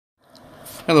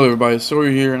Hello everybody, Sawyer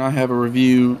here, and I have a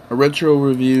retro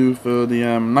review for the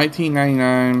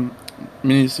 1999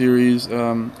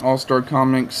 miniseries All-Star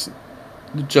Comics,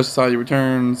 The Justice Society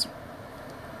Returns.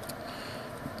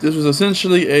 This was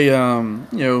essentially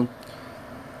a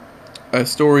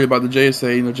story about the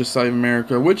JSA, Justice Society of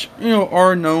America, which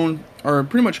are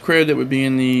pretty much credited with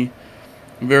being the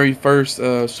very first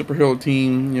superhero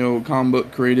team, comic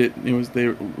book created. They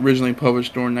originally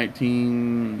published during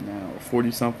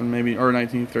 1940 something maybe, or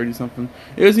 1930 something.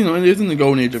 It was it is in the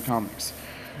golden age of comics,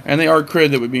 and they are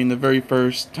credited with being the very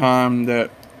first time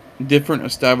that different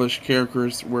established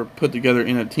characters were put together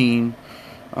in a team.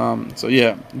 So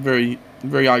yeah, very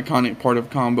iconic part of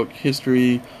comic book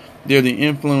history. They're the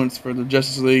influence for the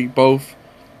Justice League, both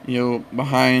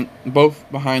behind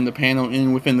the panel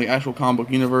and within the actual comic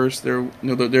book universe. They're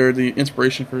the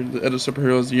inspiration for the other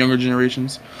superheroes, the younger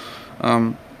generations.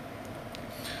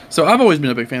 So I've always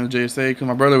been a big fan of JSA because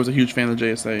my brother was a huge fan of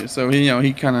JSA. So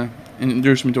he kind of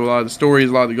introduced me to a lot of the stories,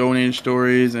 a lot of the Golden Age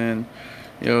stories, and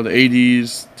the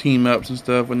 '80s team ups and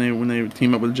stuff when they would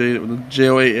team up with the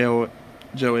JOAL.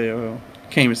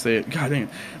 Can't even say it. God dang it.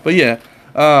 But yeah,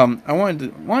 I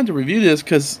wanted to review this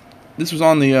because this was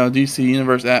on the DC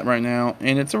Universe app right now,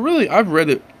 and I've read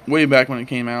it way back when it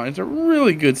came out. It's a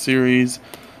really good series.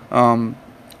 Whenever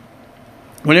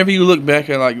you look back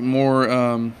at like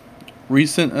more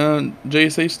recent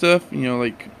JSA stuff,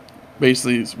 like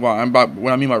basically what I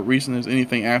mean by recent is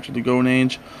anything after the Golden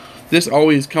Age. This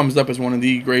always comes up as one of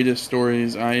the greatest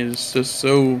stories. It's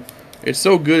so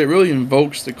good. It really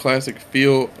invokes the classic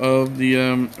feel of the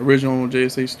original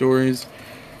JSA stories,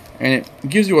 and it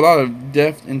gives you a lot of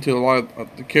depth into a lot of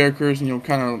the characters.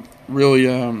 Kind of really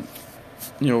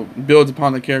builds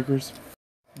upon the characters.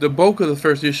 The bulk of the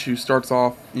first issue starts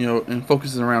off and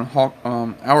focuses around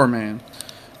Hourman.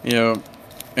 you know,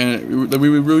 and we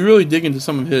really dig into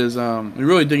some of his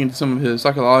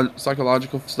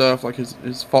psychological stuff, like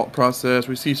his thought process.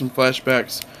 We see some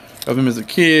flashbacks of him as a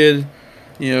kid.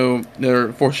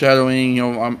 They're foreshadowing.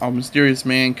 A mysterious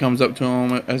man comes up to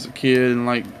him as a kid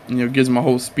and gives him a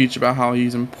whole speech about how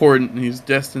he's important and he's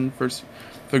destined for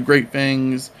great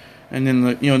things. And then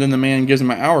the man gives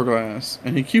him an hourglass,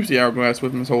 and he keeps the hourglass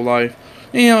with him his whole life.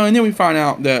 And then we find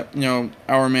out that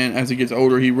our man, as he gets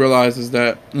older, he realizes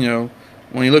that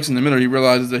when he looks in the mirror, he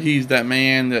realizes that he's that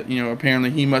man that apparently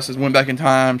he must have went back in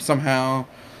time somehow,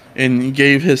 and he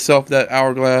gave himself that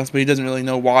hourglass, but he doesn't really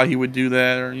know why he would do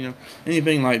that or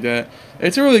anything like that.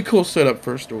 It's a really cool setup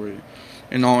for a story.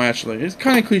 And all actually, it's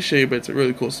kind of cliche, but it's a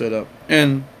really cool setup.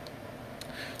 And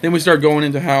then we start going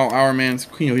into how our man's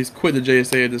he's quit the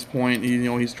JSA at this point.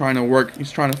 He's trying to work.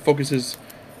 He's trying to focus his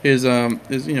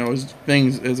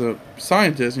things as a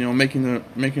scientist. Making the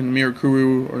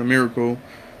Mirakuru or the miracle,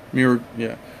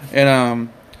 yeah. And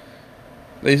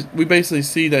we basically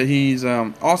see that he's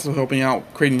also helping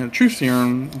out creating a truth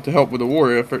serum to help with the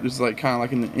war effort. This is kind of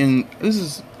like I think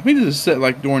this is set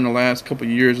like during the last couple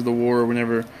of years of the war,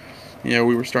 whenever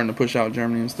we were starting to push out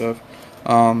Germany and stuff.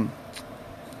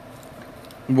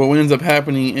 What ends up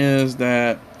happening is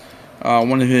that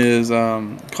one of his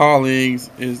colleagues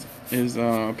is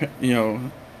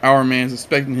our man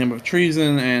suspecting him of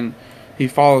treason, and he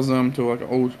follows them to like an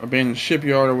old abandoned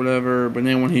shipyard or whatever. But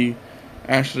then when he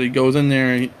actually goes in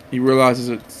there, he realizes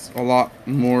it's a lot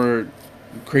more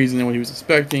crazy than what he was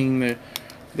expecting. That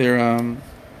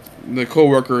the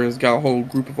co-worker has got a whole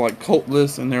group of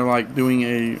cultists, and they're doing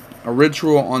a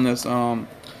ritual on this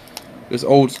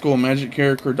old school magic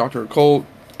character, Dr. Occult,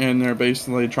 and they're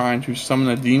basically trying to summon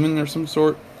a demon or some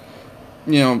sort.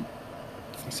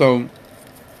 So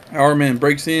our man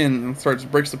breaks in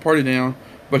and breaks the party down,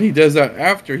 but he does that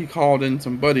after he called in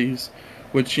some buddies,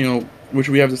 which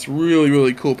we have this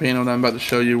really cool panel that I'm about to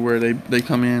show you where they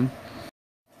come in.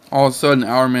 All of a sudden,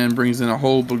 our man brings in a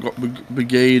whole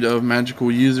brigade of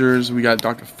magical users. We got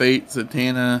Dr. Fate,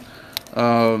 Zatanna,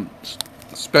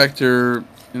 Spectre,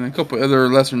 and a couple other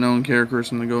lesser known characters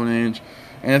from the Golden Age.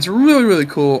 And it's a really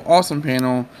cool, awesome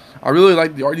panel. I really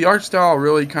like the art style.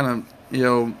 Really kind of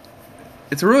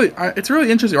it's a really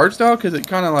interesting art style because it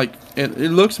kind of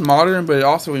it looks modern, but it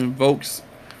also invokes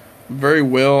very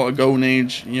well a Golden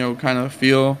Age kind of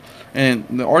feel. And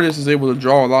the artist is able to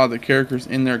draw a lot of the characters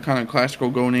in their kind of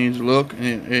classical Golden Age look,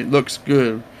 and it looks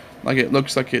good. It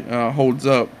looks like it holds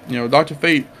up. Dr.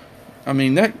 Fate. I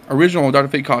mean, that original Dr.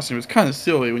 Fate costume is kind of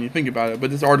silly when you think about it, but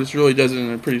this artist really does it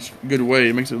in a pretty good way.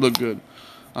 It makes it look good.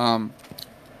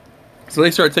 So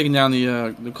they start taking down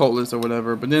the cult list or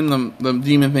whatever, but then the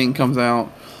demon thing comes out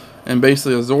and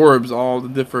basically absorbs all the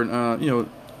different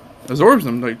absorbs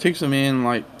them, takes them in,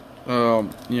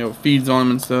 feeds on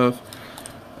them and stuff.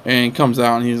 and he comes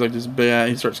out and he's like this bad.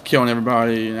 He starts killing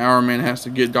everybody, and Hour Man has to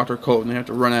get Dr. Colt, and they have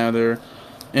to run out of there.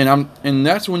 And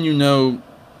that's when you know.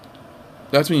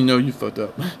 That's when you know you fucked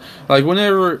up. Like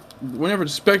whenever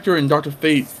Spectre and Dr.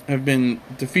 Fate have been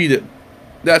defeated,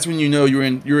 that's when you know you're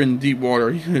in deep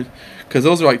water, because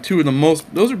those are like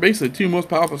those are basically two most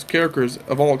powerful characters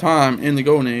of all time in the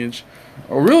Golden Age,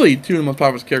 or really two of the most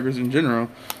powerful characters in general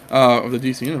of the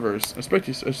DC universe,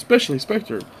 especially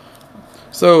Spectre.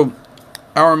 So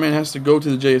Our Man has to go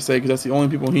to the JSA because that's the only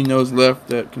people he knows left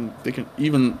that can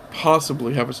even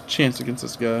possibly have a chance against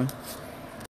this guy.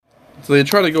 So they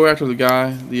try to go after the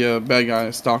guy, the bad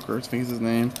guy, Stalker, I think is his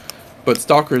name. But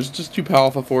Stalker is just too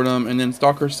powerful for them, and then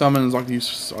Stalker summons like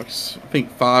these, like, I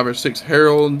think 5 or 6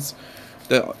 heralds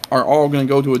that are all going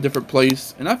to go to a different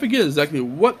place. And I forget exactly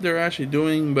what they're actually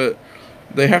doing, but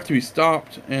they have to be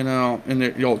stopped, and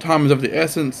their time is of the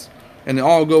essence, and they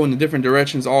all go in different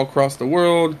directions all across the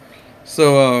world.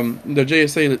 So the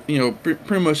JSA,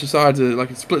 pretty much decides that like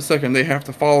a split second they have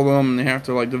to follow them, and they have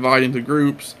to like divide into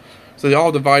groups. So they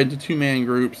all divide into 2-man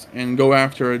groups and go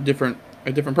after a different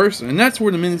person, and that's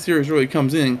where the miniseries really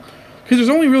comes in, because there's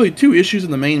only really 2 issues in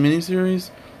the main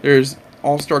miniseries. There's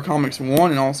All-Star Comics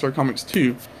 1 and All-Star Comics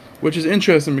 2, which is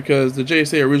interesting because the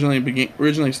JSA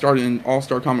originally started in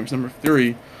All-Star Comics number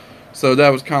 3, so that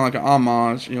was kind of like an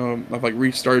homage, of like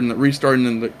restarting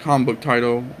the comic book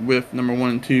title with number 1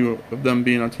 and 2 of them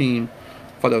being a team.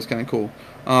 I thought that was kind of cool.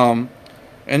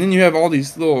 And then you have all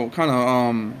these little kind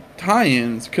of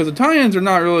tie-ins, because the tie-ins are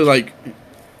not really like,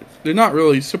 they're not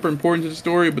really super important to the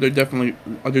story, but they're definitely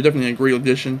a great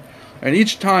addition. And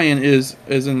each tie-in is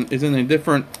in a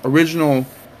different original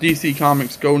DC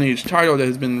Comics Golden Age title that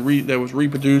has been was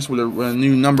reproduced with a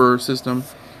new number system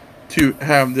to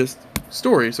have this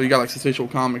story. So you got like Sensational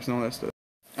Comics and all that stuff.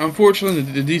 Unfortunately,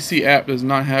 the DC app does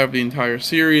not have the entire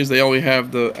series. They only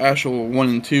have the actual 1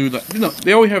 and 2.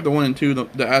 They only have the 1 and 2,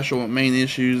 the actual main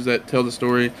issues that tell the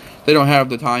story. They don't have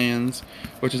the tie-ins,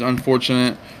 which is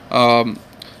unfortunate. I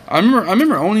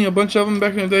remember owning a bunch of them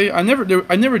back in the day. I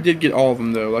never did get all of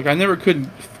them though. Like I never could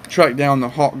track down the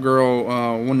Hawk Girl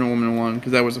Wonder Woman one,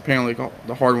 because that was apparently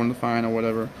the hard one to find or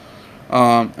whatever.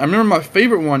 I remember my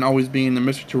favorite one always being the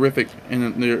Mr. Terrific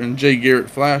and Jay Garrett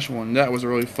Flash one. That was a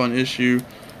really fun issue,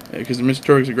 because Mr.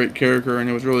 Terrific's a great character, and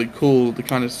it was really cool to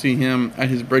kind of see him at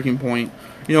his breaking point.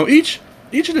 Each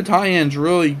of the tie-ins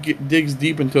really digs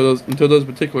deep into those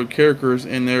particular characters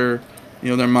and their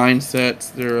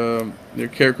mindsets, their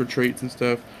character traits and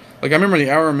stuff. Like I remember the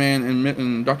Hour Man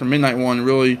and Dr. Midnight one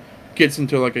really gets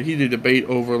into like a heated debate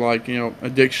over like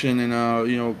addiction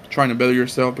and trying to better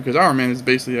yourself, because Hour Man is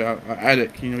basically an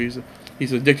addict.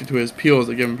 He's addicted to his pills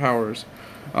that give him powers.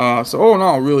 So all in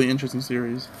all, really interesting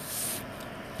series.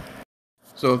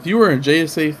 So if you are a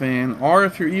JSA fan, or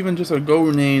if you're even just a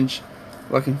Golden Age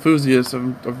like enthusiast of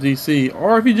DC,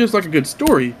 or if you just like a good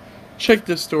story, check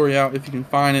this story out if you can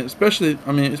find it. Especially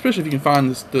if you can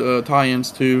find the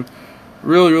tie-ins too.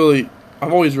 Really,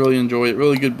 I've always really enjoyed it.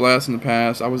 Really good blast in the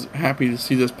past. I was happy to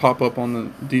see this pop up on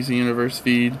the DC Universe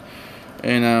feed,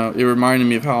 and it reminded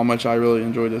me of how much I really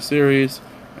enjoyed this series.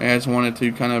 And I just wanted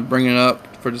to kind of bring it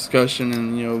up for discussion,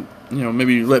 and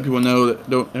maybe let people know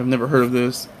that have never heard of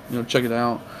this. Check it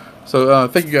out. So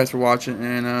thank you guys for watching,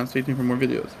 and stay tuned for more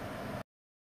videos.